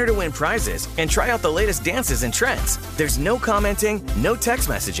videos, enter to win prizes, and try out the latest dances and trends. There's no commenting, no text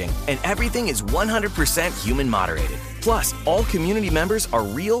messaging, and everything is 100% human moderated. Plus, all community members are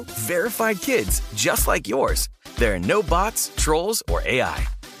real, verified kids just like yours. There are no bots, trolls, or AI.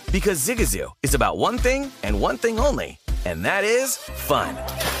 Because Zigazoo is about one thing and one thing only, and that is fun.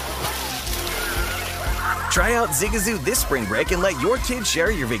 Try out Zigazoo this spring break and let your kids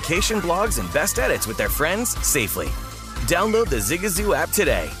share your vacation blogs and best edits with their friends safely. Download the Zigazoo app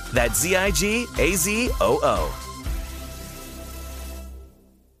today. That's Zigazoo.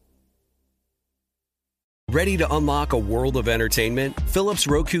 Ready to unlock a world of entertainment? Philips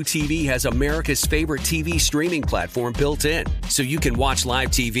Roku TV has America's favorite TV streaming platform built in, so you can watch live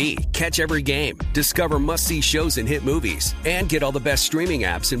TV, catch every game, discover must-see shows and hit movies, and get all the best streaming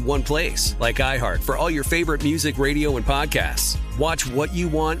apps in one place, like iHeart for all your favorite music, radio, and podcasts. Watch what you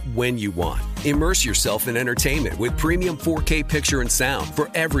want, when you want. Immerse yourself in entertainment with premium 4K picture and sound for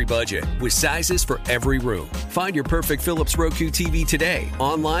every budget, with sizes for every room. Find your perfect Philips Roku TV today,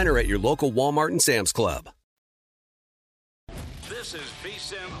 online or at your local Walmart and Sam's Club. This is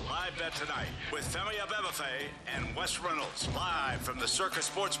VSiN Live Bet Tonight with Femi Abebefe and Wes Reynolds, live from the Circus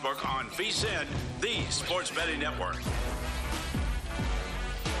Sportsbook on VSiN, the sports betting network.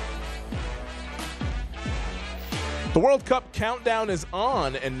 The World Cup countdown is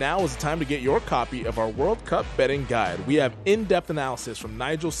on, and now is the time to get your copy of our World Cup betting guide. We have in-depth analysis from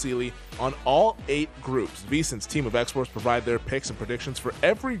Nigel Seeley on all 8 groups. VSiN's team of experts provide their picks and predictions for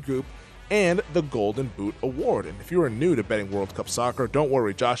every group and the Golden Boot Award. And if you are new to betting World Cup soccer, don't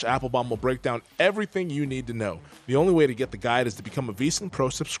worry, Josh Applebaum will break down everything you need to know. The only way to get the guide is to become a VSiN Pro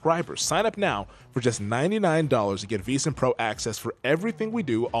subscriber. Sign up now for just $99 to get VSiN Pro access for everything we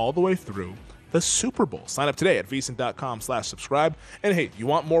do all the way through the Super Bowl. Sign up today at VSiN.com/subscribe. And hey, you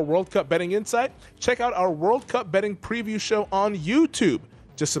want more World Cup betting insight? Check out our World Cup betting preview show on YouTube.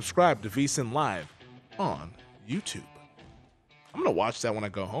 Just subscribe to VSiN Live on YouTube. I'm going to watch that when I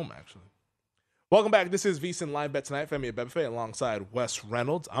go home, actually. Welcome back. This is VSiN Live Bet Tonight. Femi Abebefe alongside Wes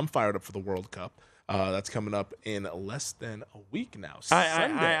Reynolds. I'm fired up for the World Cup. That's coming up in less than a week now.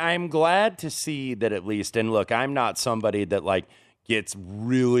 I'm glad to see that at least. And look, I'm not somebody that like gets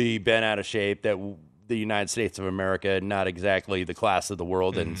really bent out of shape. That the United States of America, not exactly the class of the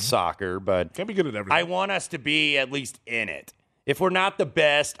world in soccer, but can't be good at everything. I want us to be at least in it. If we're not the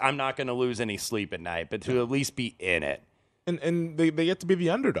best, I'm not going to lose any sleep at night. But to at least be in it, and they get to be the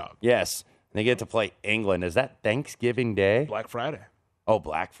underdog. Yes. They get to play England. Is that Thanksgiving Day? Black Friday. Oh,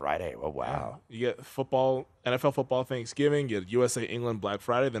 Black Friday. Oh, wow. Yeah. You get football, NFL football Thanksgiving, you get USA England Black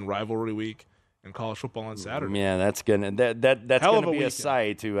Friday, then rivalry week and college football on Saturday. Yeah, that's gonna that's gonna be a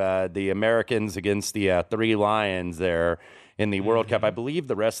sight to the Americans against the 3 Lions there in the World Cup. I believe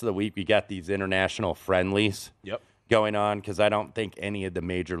the rest of the week we got these international friendlies. Yep. Going on because I don't think any of the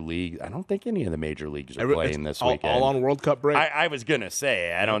major leagues are playing this weekend. All on World Cup break. I was gonna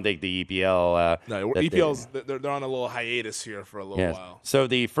say I don't think the EPL. No, EPL's they're on a little hiatus here for a little while. So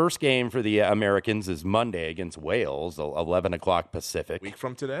the first game for the Americans is Monday against Wales, 11 o'clock Pacific. Week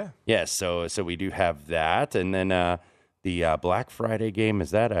from today. Yes. So we do have that, and then the Black Friday game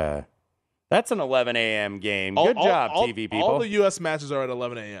is that That's an 11 a.m. game. Good job, TV people. All the U.S. matches are at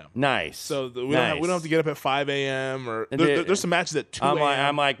 11 a.m. Nice. So we don't have to get up at 5 a.m. or there's some matches at 2 a.m.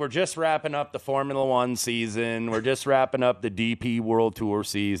 I'm like, we're just wrapping up the Formula One season. We're just wrapping up the DP World Tour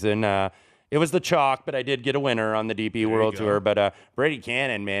season. It was the chalk, but I did get a winner on the DP World Tour. But Brady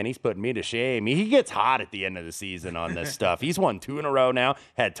Cannon, man, he's putting me to shame. He gets hot at the end of the season on this stuff. He's won 2 in a row now.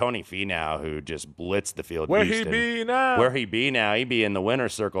 Had Tony Finau, who just blitzed the field. Where he be now? Where he be now? He be in the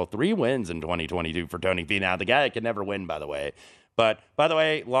winner's circle. 3 wins in 2022 for Tony Finau, the guy that can never win, by the way. But, by the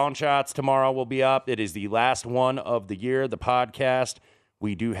way, Long Shots tomorrow will be up. It is the last one of the year, the podcast.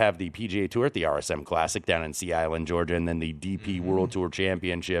 We do have the PGA Tour at the RSM Classic down in Sea Island, Georgia, and then the DP World Tour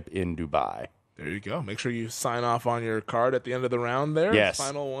Championship in Dubai. There you go. Make sure you sign off on your card at the end of the round there. Yes.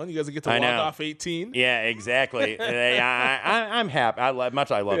 Final one. You guys get to log off 18. Yeah, exactly. I'm happy. I love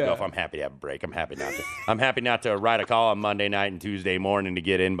golf. I'm happy to have a break. I'm happy not to ride a call on Monday night and Tuesday morning to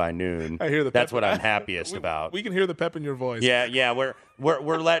get in by noon. I hear the That's pep. what I'm happiest about. We can hear the pep in your voice. Yeah.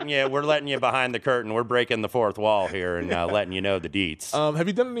 We're letting you behind the curtain. We're breaking the fourth wall here and letting you know the deets. Have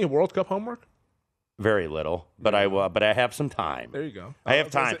you done any World Cup homework? Very little, but I have some time. There you go. I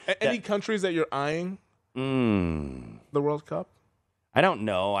have time. Any countries that you're eyeing? The World Cup? I don't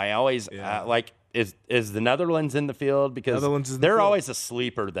know. I always is the Netherlands in the field, because they're always a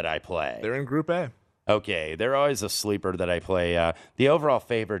sleeper that I play. They're in Group A. Okay, they're always a sleeper that I play. The overall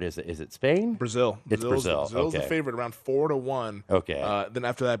favorite is it Spain? Brazil. It's Brazil. Brazil's okay. the favorite, around 4-1. Okay. Then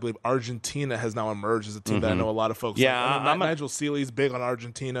after that, I believe Argentina has now emerged as a team that I know a lot of folks. Yeah, Nigel Seeley's big on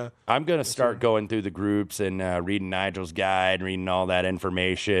Argentina. I'm going to start going through the groups and reading Nigel's guide, reading all that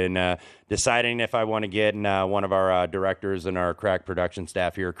information, deciding if I want to get one of our directors and our crack production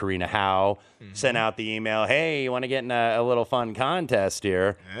staff here, Karina Howe, sent out the email, hey, you want to get in a little fun contest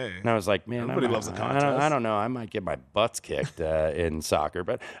here? Hey. And I was like, man, everybody loves a contest. I don't know. I might get my butts kicked in soccer,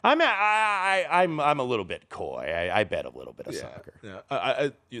 but I'm a little bit coy. I bet a little bit of soccer. Yeah.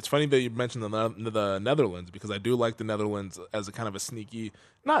 It's funny that you mentioned the Netherlands, because I do like the Netherlands as a kind of a sneaky,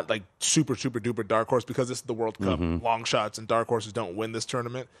 not like super duper dark horse, because this is the World Cup. Long shots and dark horses don't win this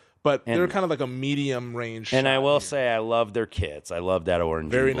tournament. But they're kind of like a medium range. And I will say, I love their kits. I love that orange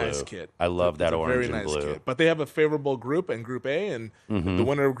very and blue. Nice kit. I love that orange very and nice blue. Kit. But they have a favorable group in Group A, and the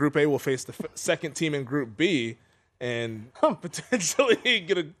winner of Group A will face the second team in Group B, and potentially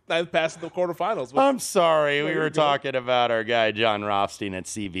get a nice pass in the quarterfinals. I'm sorry. We were talking about our guy, John Rothstein at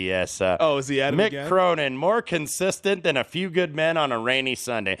CBS. Is he at it Mick again? Cronin, more consistent than a few good men on a rainy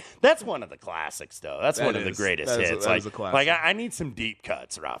Sunday. That's one of the classics, though. That's one of the greatest hits. That is a classic. I need some deep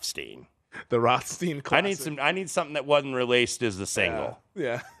cuts, Rothstein. The Rothstein classic. I need something that wasn't released as a single.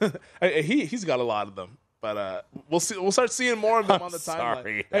 Yeah. He's got a lot of them. But we'll see. We'll start seeing more of them on the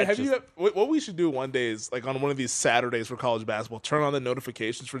timeline. Hey, what we should do one day is, like, on one of these Saturdays for college basketball, turn on the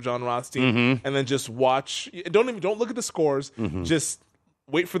notifications for John Rothstein, and then just watch. Don't look at the scores. Just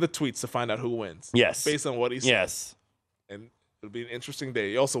wait for the tweets to find out who wins. Yes, based on what he says. Yes, and it'll be an interesting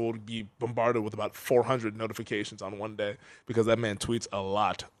day. You also will be bombarded with about 400 notifications on one day, because that man tweets a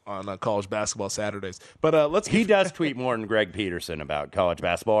lot on college basketball Saturdays. But he does tweet more than Greg Peterson about college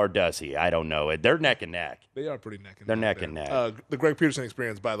basketball, or does he? I don't know. They're neck and neck. They are pretty neck and neck. They're neck and neck. The Greg Peterson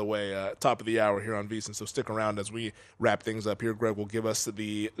Experience, by the way, top of the hour here on VSiN, so stick around as we wrap things up here. Greg will give us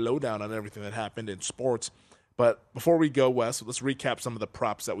the lowdown on everything that happened in sports. But before we go, Wes, let's recap some of the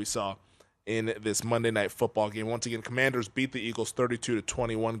props that we saw in this Monday Night Football game. Once again, Commanders beat the Eagles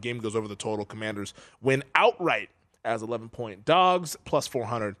 32-21. Game goes over the total. Commanders win outright as 11-point dogs, plus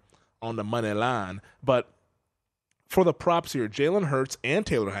 400 on the money line. But for the props here, Jalen Hurts and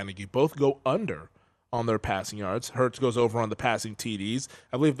Taylor Heineke both go under on their passing yards. Hurts goes over on the passing TDs.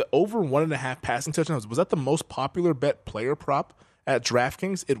 I believe the over 1.5 passing touchdowns, was that the most popular bet player prop at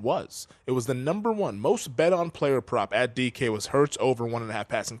DraftKings? It was. It was the number one most bet on player prop at DK was Hurts over 1.5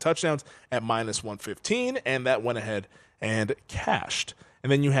 passing touchdowns at minus 115, and that went ahead and cashed.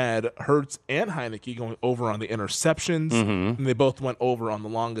 And then you had Hurts and Heineke going over on the interceptions, and they both went over on the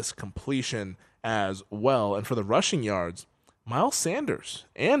longest completion as well. And for the rushing yards, Miles Sanders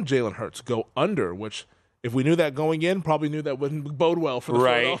and Jalen Hurts go under, which, if we knew that going in, probably knew that wouldn't bode well for the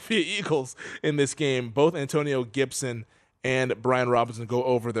Philadelphia Eagles in this game. Both Antonio Gibson and Brian Robinson go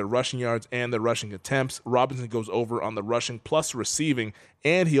over their rushing yards and their rushing attempts. Robinson goes over on the rushing plus receiving,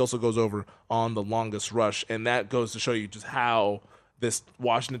 and he also goes over on the longest rush. And that goes to show you just how this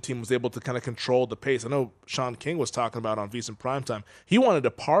Washington team was able to kind of control the pace. I know Sean King was talking about on VSiN Primetime. He wanted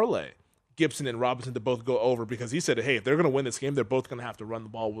to parlay Gibson and Robinson to both go over, because he said, hey, if they're going to win this game, they're both going to have to run the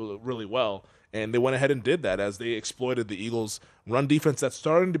ball really well. And they went ahead and did that as they exploited the Eagles' run defense that's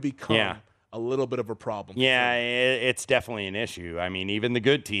starting to become a little bit of a problem. Yeah, it's definitely an issue. I mean, even the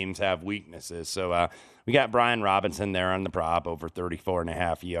good teams have weaknesses. So we got Brian Robinson there on the prop, over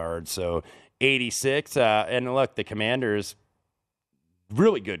 34.5 yards, so 86. And look, the Commanders,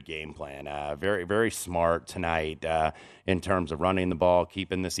 really good game plan. Very, very smart tonight in terms of running the ball,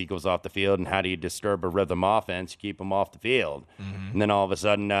 keeping the Eagles off the field. And how do you disturb a rhythm offense? You keep them off the field. And then all of a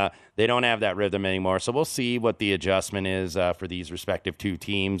sudden, they don't have that rhythm anymore. So we'll see what the adjustment is for these respective two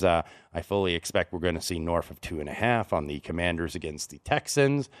teams. I fully expect we're going to see north of 2.5 on the Commanders against the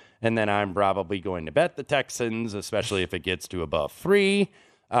Texans. And then I'm probably going to bet the Texans, especially if it gets to above 3.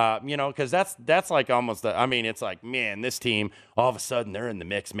 Because that's like almost it's like, man, this team, all of a sudden they're in the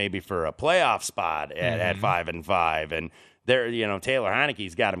mix maybe for a playoff spot at 5-5. And Taylor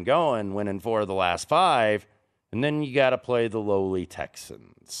Heineke's got them going, winning 4 of the last 5. And then you got to play the lowly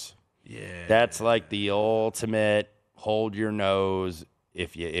Texans. Yeah. That's like the ultimate hold your nose.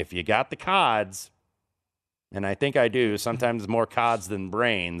 If you got the cods, and I think I do, sometimes more cods than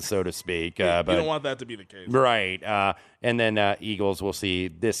brains, so to speak. You but don't want that to be the case. Right. And then Eagles, we'll see.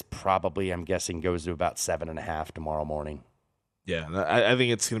 This probably, I'm guessing, goes to about 7.5 tomorrow morning. Yeah, I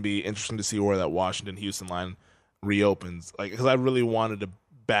think it's going to be interesting to see where that Washington-Houston line reopens. Because I really wanted to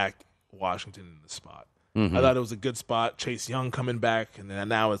back Washington in the spot. Mm-hmm. I thought it was a good spot. Chase Young coming back, and then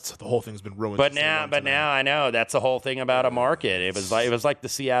now the whole thing's been ruined. But now I know that's the whole thing about a market. It was like the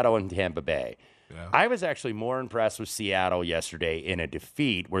Seattle and Tampa Bay. Yeah. I was actually more impressed with Seattle yesterday in a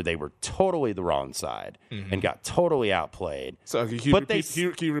defeat where they were totally the wrong side and got totally outplayed. So can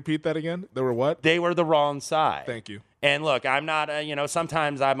you repeat that again? They were what? They were the wrong side. Thank you. And look, I'm not,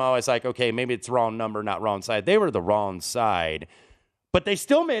 sometimes I'm always like, okay, maybe it's wrong number, not wrong side. They were the wrong side. But they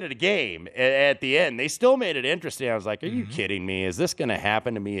still made it a game at the end. They still made it interesting. I was like, are you kidding me? Is this going to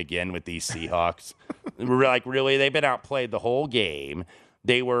happen to me again with these Seahawks? Like, really? They've been outplayed the whole game.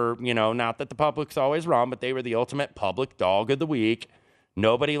 They were, not that the public's always wrong, but they were the ultimate public dog of the week.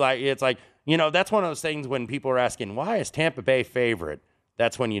 Nobody it's like, that's one of those things when people are asking, why is Tampa Bay favorite?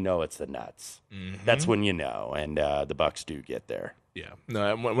 That's when you know it's the nuts. Mm-hmm. That's when you know, and the Bucs do get there. Yeah,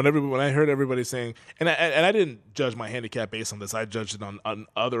 no. When I heard everybody saying, and I didn't judge my handicap based on this. I judged it on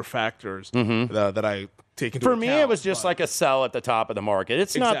other factors that I take into account. For me, it was just like a sell at the top of the market.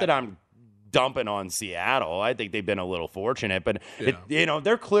 It's not that I'm dumping on Seattle. I think they've been a little fortunate, but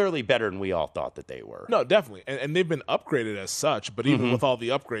they're clearly better than we all thought that they were. No, definitely, and they've been upgraded as such. But even with all the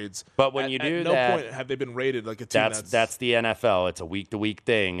upgrades, but when you do at no point have they been rated like a team. That's the NFL. It's a week to week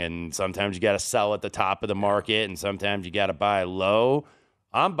thing, and sometimes you got to sell at the top of the market, and sometimes you got to buy low.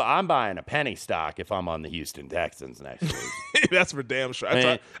 I'm buying a penny stock if I'm on the Houston Texans next week. That's for damn sure.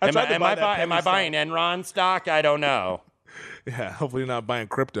 Am I buying Enron stock? I don't know. Yeah, hopefully you're not buying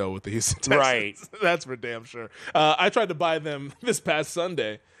crypto with the Houston Texans. Right. That's for damn sure. I tried to buy them this past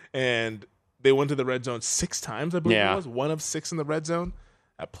Sunday, and they went to the red zone 6 times, I believe it was. 1 of 6 in the red zone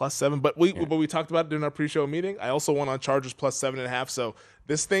at +7. But we talked about it during our pre-show meeting. I also went on Chargers +7.5. So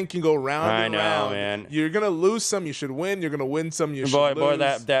this thing can go round and round. Man. You're going to lose some, you should win. You're going to win some, you should lose. Boy,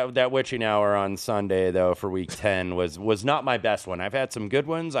 that witching hour on Sunday, though, for Week 10 was not my best one. I've had some good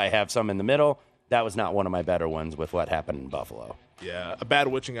ones. I have some in the middle. That was not one of my better ones with what happened in Buffalo. Yeah, a bad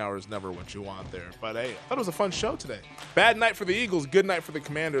witching hour is never what you want there. But, hey, I thought it was a fun show today. Bad night for the Eagles, good night for the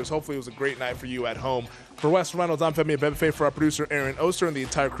Commanders. Hopefully it was a great night for you at home. For Wes Reynolds, I'm Femi Abebefe. For our producer, Aaron Oster, and the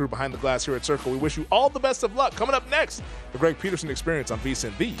entire crew behind the glass here at Circle, we wish you all the best of luck. Coming up next, the Greg Peterson Experience on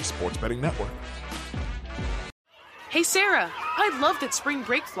VSiN, the Sports Betting Network. Hey, Sarah, I love that spring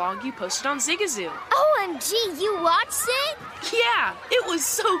break vlog you posted on Zigazoo. OMG, you watched it? Yeah, it was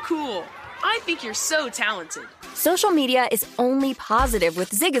so cool. I think you're so talented. Social media is only positive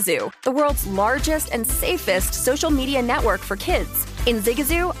with Zigazoo, the world's largest and safest social media network for kids. In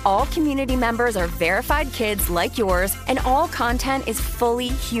Zigazoo, all community members are verified kids like yours, and all content is fully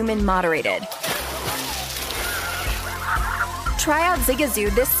human moderated. Try out Zigazoo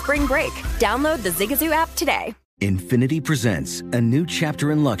this spring break. Download the Zigazoo app today. Infiniti presents a new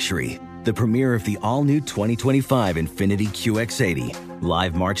chapter in luxury, the premiere of the all-new 2025 Infiniti QX80,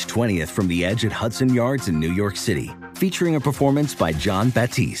 live March 20th from the Edge at Hudson Yards in New York City, featuring a performance by John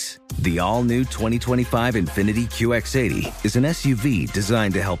Batiste. The all-new 2025 Infiniti QX80 is an SUV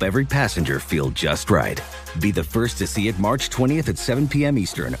designed to help every passenger feel just right. Be the first to see it March 20th at 7 p.m.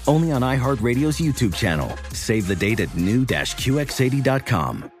 Eastern, only on iHeartRadio's YouTube channel. Save the date at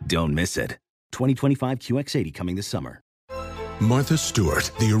new-QX80.com. Don't miss it. 2025 QX80 coming this summer. Martha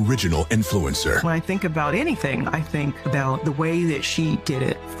Stewart, the original influencer. When I think about anything, I think about the way that she did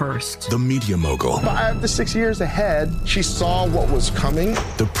it first. The media mogul. 5 to 6 years ahead, she saw what was coming.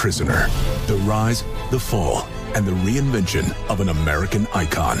 The prisoner. The rise, the fall, and the reinvention of an American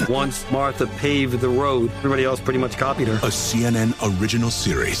icon. Once Martha paved the road, everybody else pretty much copied her. A CNN original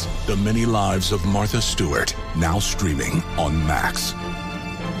series, The Many Lives of Martha Stewart, now streaming on Max.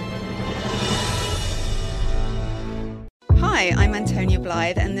 Hi, I'm Antonia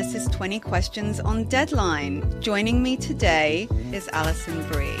Blythe, and this is 20 Questions on Deadline. Joining me today is Alison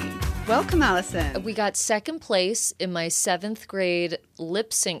Brie. Welcome, Alison. We got second place in my 7th grade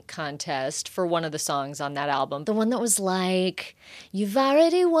lip sync contest for one of the songs on that album. The one that was like, "You've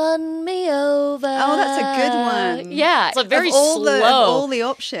already won me over." Oh, that's a good one. Yeah. It's a very slow. Of all the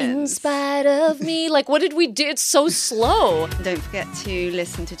options. In spite of me. Like, what did we do? It's so slow. Don't forget to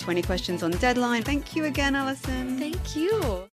listen to 20 Questions on Deadline. Thank you again, Alison. Thank you.